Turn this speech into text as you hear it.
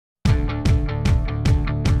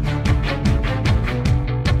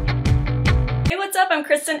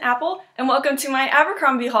Kristen Apple, and welcome to my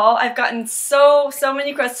Abercrombie haul. I've gotten so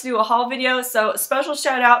many requests to do a haul video, so a special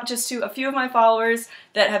shout out just to a few of my followers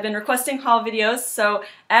that have been requesting haul videos. So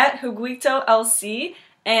at Huguito LC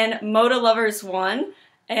and Moda Lovers 1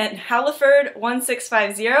 and Halliford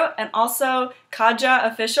 1650 and also Kaja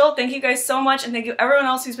Official. Thank you guys so much, and thank you everyone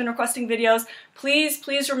else who's been requesting videos.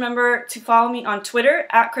 Please remember to follow me on Twitter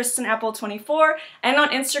at KristenApple24 and on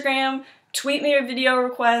Instagram. Tweet me your video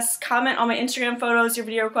requests, comment on my Instagram photos, your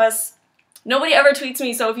video requests. Nobody ever tweets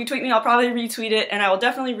me, so if you tweet me, I'll probably retweet it, and I will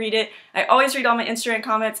definitely read it. I always read all my Instagram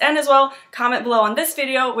comments, and as well, comment below on this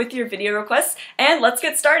video with your video requests, and let's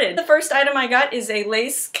get started. The first item I got is a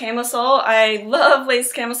lace camisole. I love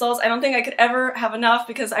lace camisoles. I don't think I could ever have enough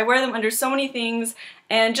because I wear them under so many things,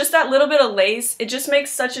 and just that little bit of lace, it just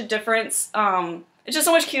makes such a difference. It's just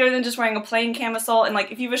so much cuter than just wearing a plain camisole, and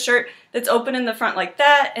like if you have a shirt that's open in the front like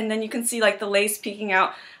that and then you can see like the lace peeking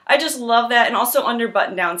out, I just love that. And also under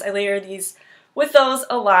button downs, I layer these with those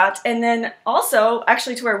a lot. And then also,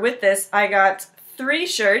 actually to wear with this, I got 3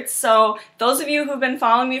 shirts. So those of you who've been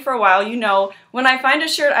following me for a while, you know when I find a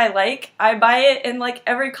shirt I like, I buy it in like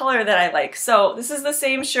every color that I like. So this is the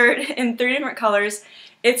same shirt in 3 different colors.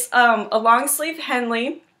 It's a long sleeve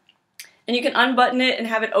Henley, and you can unbutton it and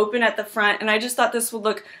have it open at the front, and I just thought this would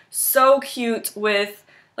look so cute with,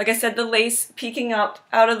 like I said, the lace peeking up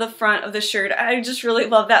out of the front of the shirt. I just really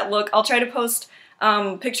love that look. I'll try to post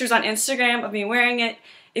pictures on Instagram of me wearing it.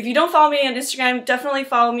 If you don't follow me on Instagram, definitely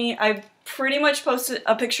follow me. I pretty much post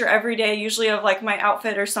a picture every day, usually of like my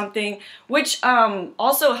outfit or something, which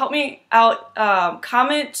also help me out.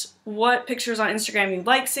 Comment what pictures on Instagram you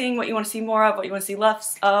like seeing, what you want to see more of, what you want to see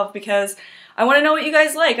less of, because I want to know what you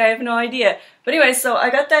guys like. I have no idea. But anyway, so I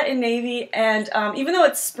got that in navy, and even though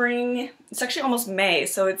it's spring, it's actually almost May,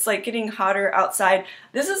 so it's like getting hotter outside.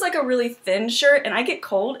 This is like a really thin shirt, and I get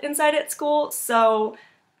cold inside at school, so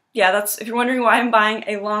yeah, that's, if you're wondering why I'm buying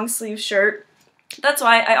a long sleeve shirt, that's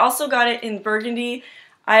why. I also got it in burgundy.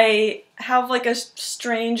 I have like a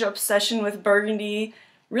strange obsession with burgundy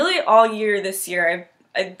really all year this year.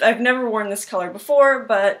 I've never worn this color before,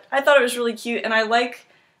 but I thought it was really cute, and I like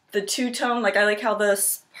the two-tone, like I like how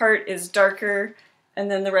this part is darker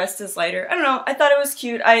and then the rest is lighter. I don't know, I thought it was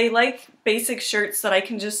cute. I like basic shirts that I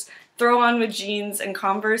can just throw on with jeans and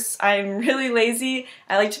Converse. I'm really lazy,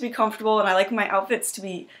 I like to be comfortable, and I like my outfits to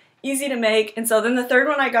be easy to make. And so then the third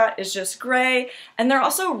one I got is just gray, and they're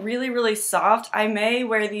also really soft. I may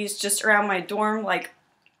wear these just around my dorm, like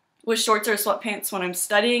with shorts or sweatpants when I'm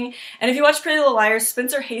studying. And if you watch Pretty Little Liars,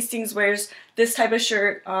 Spencer Hastings wears this type of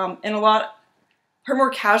shirt in a lot her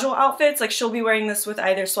more casual outfits. Like she'll be wearing this with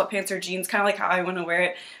either sweatpants or jeans, kind of like how I want to wear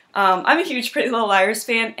it. I'm a huge Pretty Little Liars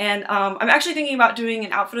fan, and I'm actually thinking about doing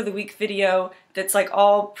an outfit of the week video that's like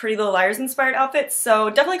all Pretty Little Liars inspired outfits,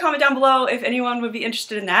 so definitely comment down below if anyone would be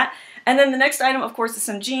interested in that. And then the next item, of course, is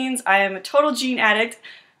some jeans. I am a total jean addict.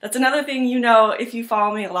 That's another thing you know if you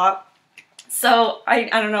follow me a lot. So I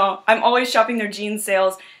don't know, I'm always shopping their jean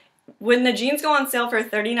sales. When the jeans go on sale for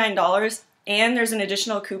 $39, and there's an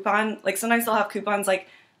additional coupon, like sometimes they'll have coupons like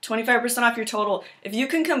 25% off your total. If you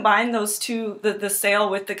can combine those two, the sale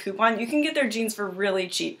with the coupon, you can get their jeans for really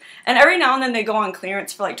cheap. And every now and then they go on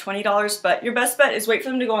clearance for like $20, but your best bet is wait for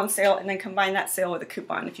them to go on sale and then combine that sale with a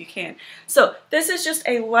coupon if you can. So this is just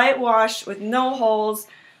a light wash with no holes.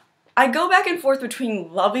 I go back and forth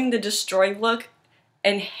between loving the destroyed look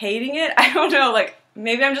and hating it. I don't know, like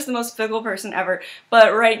maybe I'm just the most fickle person ever,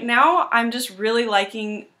 but right now I'm just really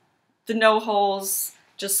liking the no holes,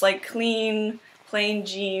 just like clean, plain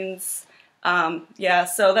jeans. Yeah,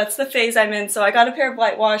 so that's the phase I'm in. So I got a pair of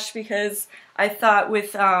light wash because I thought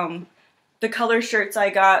with the color shirts I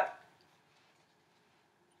got,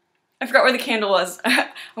 I forgot where the candle was. I'm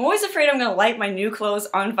always afraid I'm gonna light my new clothes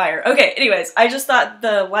on fire. Okay, anyways, I just thought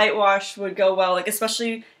the light wash would go well, like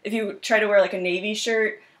especially if you try to wear like a navy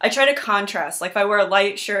shirt. I try to contrast, like if I wear a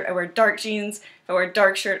light shirt, I wear dark jeans. If I wear a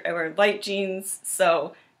dark shirt, I wear light jeans.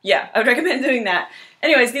 So yeah, I would recommend doing that.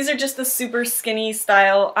 Anyways, these are just the super skinny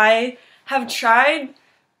style. I have tried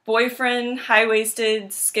boyfriend,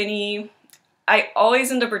 high-waisted, skinny. I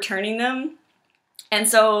always end up returning them. And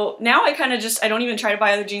so now I kind of just, I don't even try to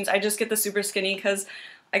buy other jeans. I just get the super skinny because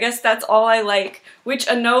I guess that's all I like. Which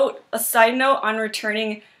a side note on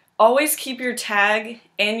returning, always keep your tag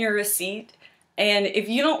and your receipt. And if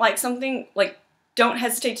you don't like something, like don't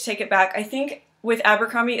hesitate to take it back. I think with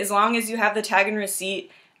Abercrombie, as long as you have the tag and receipt,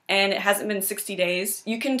 and it hasn't been 60 days,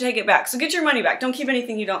 you can take it back. So get your money back. Don't keep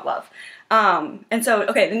anything you don't love. And so,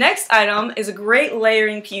 okay, the next item is a great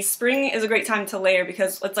layering piece. Spring is a great time to layer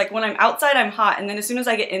because it's like when I'm outside, I'm hot, and then as soon as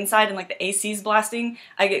I get inside and like the AC's blasting,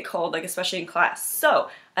 I get cold, like especially in class. So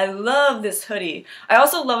I love this hoodie. I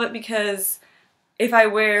also love it because if I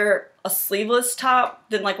wear a sleeveless top,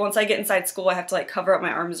 then like once I get inside school, I have to like cover up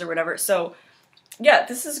my arms or whatever. So yeah,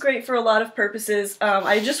 this is great for a lot of purposes.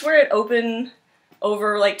 I just wear it open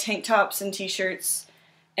over like tank tops and t-shirts.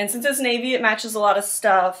 And since it's navy, it matches a lot of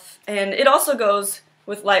stuff. And it also goes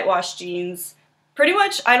with light wash jeans. Pretty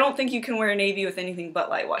much, I don't think you can wear navy with anything but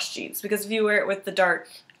light wash jeans, because if you wear it with the dark,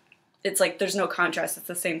 it's like there's no contrast, it's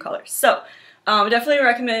the same color. So definitely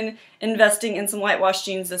recommend investing in some light wash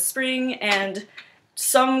jeans this spring, and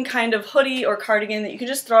some kind of hoodie or cardigan that you can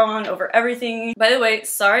just throw on over everything. By the way,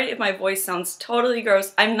 sorry if my voice sounds totally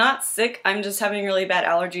gross. I'm not sick, I'm just having really bad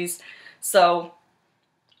allergies. So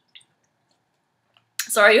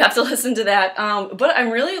sorry you have to listen to that. But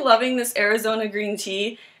I'm really loving this Arizona green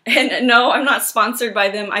tea. And no, I'm not sponsored by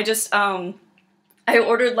them. I just, I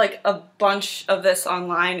ordered like a bunch of this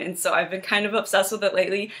online, and so I've been kind of obsessed with it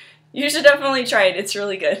lately. You should definitely try it. It's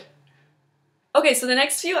really good. Okay, so the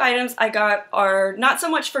next few items I got are not so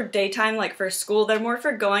much for daytime, like for school. They're more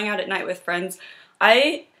for going out at night with friends.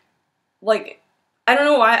 I don't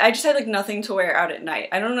know why, I just had like nothing to wear out at night.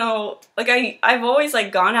 I don't know, like I've always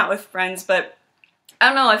like gone out with friends, but I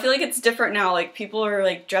don't know, I feel like it's different now. Like people are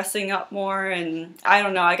like dressing up more, and I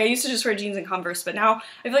don't know, like I used to just wear jeans and Converse, but now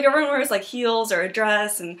I feel like everyone wears like heels or a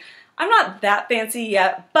dress, and I'm not that fancy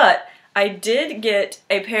yet, but I did get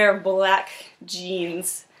a pair of black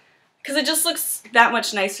jeans because it just looks that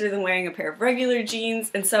much nicer than wearing a pair of regular jeans.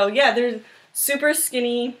 And so yeah, they're super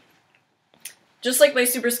skinny, just like my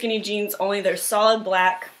super skinny jeans, only they're solid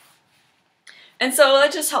black. And so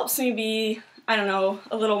that just helps me be, I don't know,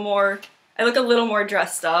 a little more, I look a little more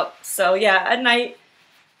dressed up. So yeah, at night,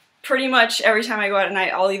 pretty much every time I go out at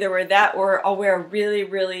night, I'll either wear that or I'll wear a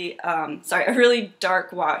really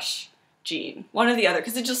dark wash jean. One or the other,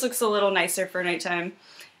 because it just looks a little nicer for nighttime.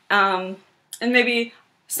 And maybe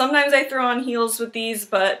sometimes I throw on heels with these,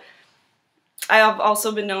 but I have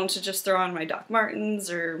also been known to just throw on my Doc Martens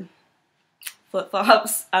or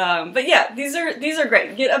flip-flops. But yeah, these are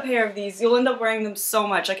great. Get a pair of these. You'll end up wearing them so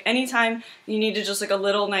much. Like anytime you need to just like a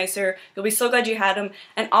little nicer, you'll be so glad you had them.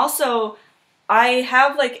 And also, I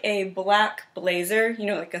have like a black blazer, you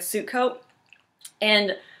know, like a suit coat.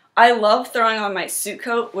 And I love throwing on my suit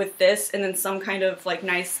coat with this and then some kind of like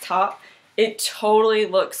nice top. It totally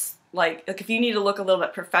looks like if you need to look a little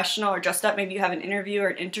bit professional or dressed up, maybe you have an interview or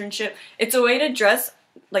an internship, it's a way to dress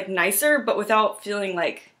like nicer but without feeling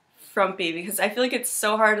like frumpy, because I feel like it's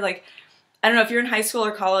so hard. Like, I don't know, if you're in high school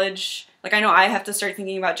or college, like I know I have to start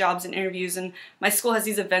thinking about jobs and interviews, and my school has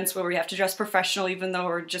these events where we have to dress professional even though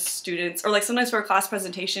we're just students, or like sometimes for a class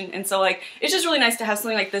presentation. And so like it's just really nice to have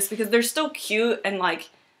something like this because they're still cute and like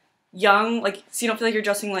young, like so you don't feel like you're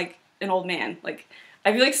dressing like an old man. Like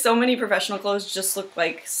I feel like so many professional clothes just look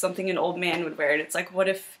like something an old man would wear, and it's like what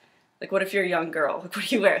if you're a young girl? Like, what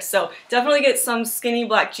do you wear? So definitely get some skinny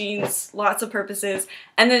black jeans, lots of purposes.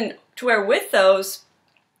 And then to wear with those,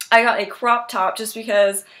 I got a crop top just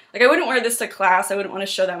because, like, I wouldn't wear this to class. I wouldn't want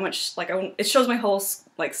to show that much, like, it shows my whole,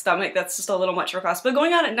 like, stomach. That's just a little much for class. But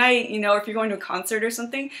going out at night, you know, or if you're going to a concert or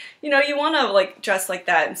something, you know, you want to, like, dress like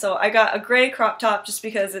that. And so I got a gray crop top just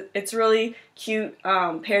because it's really cute,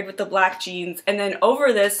 paired with the black jeans. And then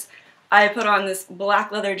over this, I put on this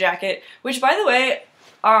black leather jacket, which, by the way,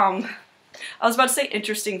 I was about to say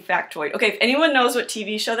interesting factoid. Okay, if anyone knows what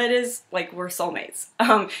TV show that is, like, we're soulmates.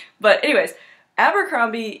 But anyways,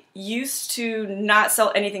 Abercrombie used to not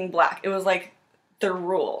sell anything black. It was like the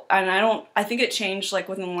rule. And I think it changed like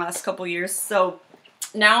within the last couple years. So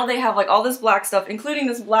now they have like all this black stuff, including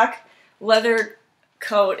this black leather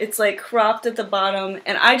coat. It's like cropped at the bottom,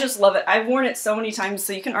 and I just love it. I've worn it so many times,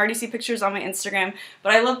 so you can already see pictures on my Instagram.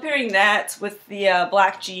 But I love pairing that with the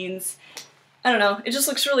black jeans. I don't know, it just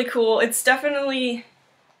looks really cool. It's definitely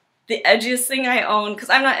the edgiest thing I own, because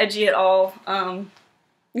I'm not edgy at all.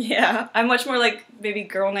 Yeah, I'm much more like maybe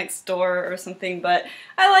Girl Next Door or something, but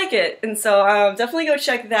I like it. And so definitely go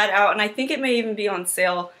check that out, and I think it may even be on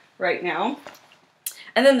sale right now.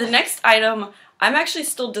 And then the next item, I'm actually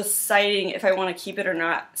still deciding if I want to keep it or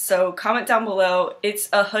not, so comment down below. It's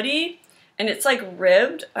a hoodie, and it's like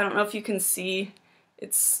ribbed. I don't know if you can see.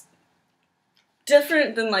 It's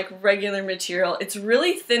different than like regular material. It's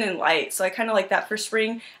really thin and light, so I kind of like that for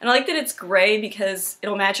spring. And I like that it's gray because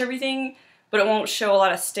it'll match everything, but it won't show a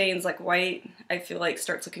lot of stains like white. I feel like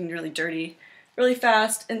starts looking really dirty really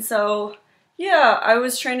fast. And so yeah, I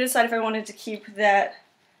was trying to decide if I wanted to keep that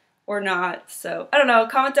or not. So I don't know,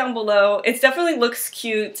 comment down below. It definitely looks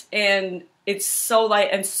cute and it's so light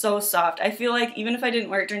and so soft. I feel like even if I didn't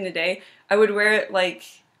wear it during the day, I would wear it like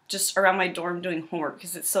just around my dorm doing homework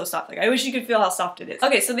because it's so soft. Like, I wish you could feel how soft it is.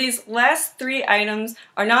 Okay, so these last 3 items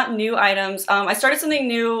are not new items. I started something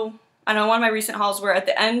new, I don't know, one of my recent hauls where at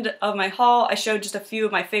the end of my haul, I showed just a few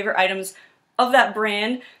of my favorite items of that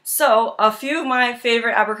brand. So a few of my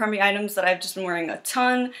favorite Abercrombie items that I've just been wearing a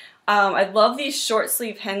ton. I love these short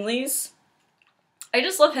sleeve Henleys. I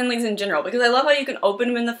just love Henleys in general because I love how you can open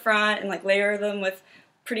them in the front and like layer them with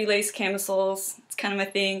pretty lace camisoles. It's kind of my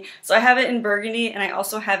thing. So I have it in burgundy and I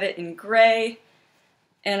also have it in gray.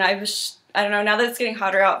 And I don't know, now that it's getting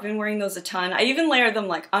hotter out, I've been wearing those a ton. I even layer them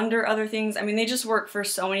like under other things. I mean, they just work for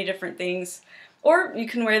so many different things. Or you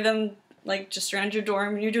can wear them like just around your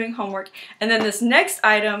dorm when you're doing homework. And then this next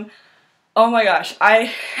item, oh my gosh,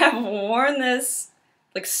 I have worn this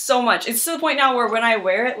like so much. It's to the point now where when I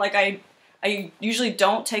wear it, like I usually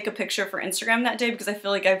don't take a picture for Instagram that day because I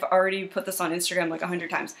feel like I've already put this on Instagram like 100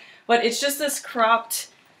 times. But it's just this cropped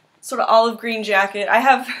sort of olive green jacket. I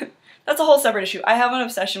have, that's a whole separate issue. I have an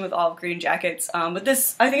obsession with olive green jackets. But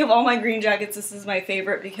this, I think of all my green jackets, this is my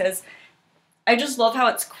favorite because I just love how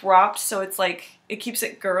it's cropped, so it's like, it keeps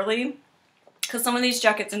it girly. Because some of these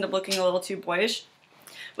jackets end up looking a little too boyish.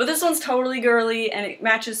 But this one's totally girly and it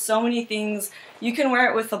matches so many things. You can wear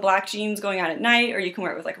it with the black jeans going out at night, or you can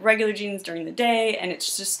wear it with like regular jeans during the day, and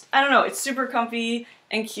it's just, I don't know, it's super comfy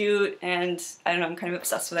and cute, and I don't know, I'm kind of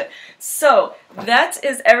obsessed with it. So that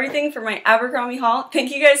is everything for my Abercrombie haul.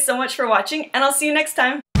 Thank you guys so much for watching, and I'll see you next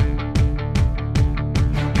time.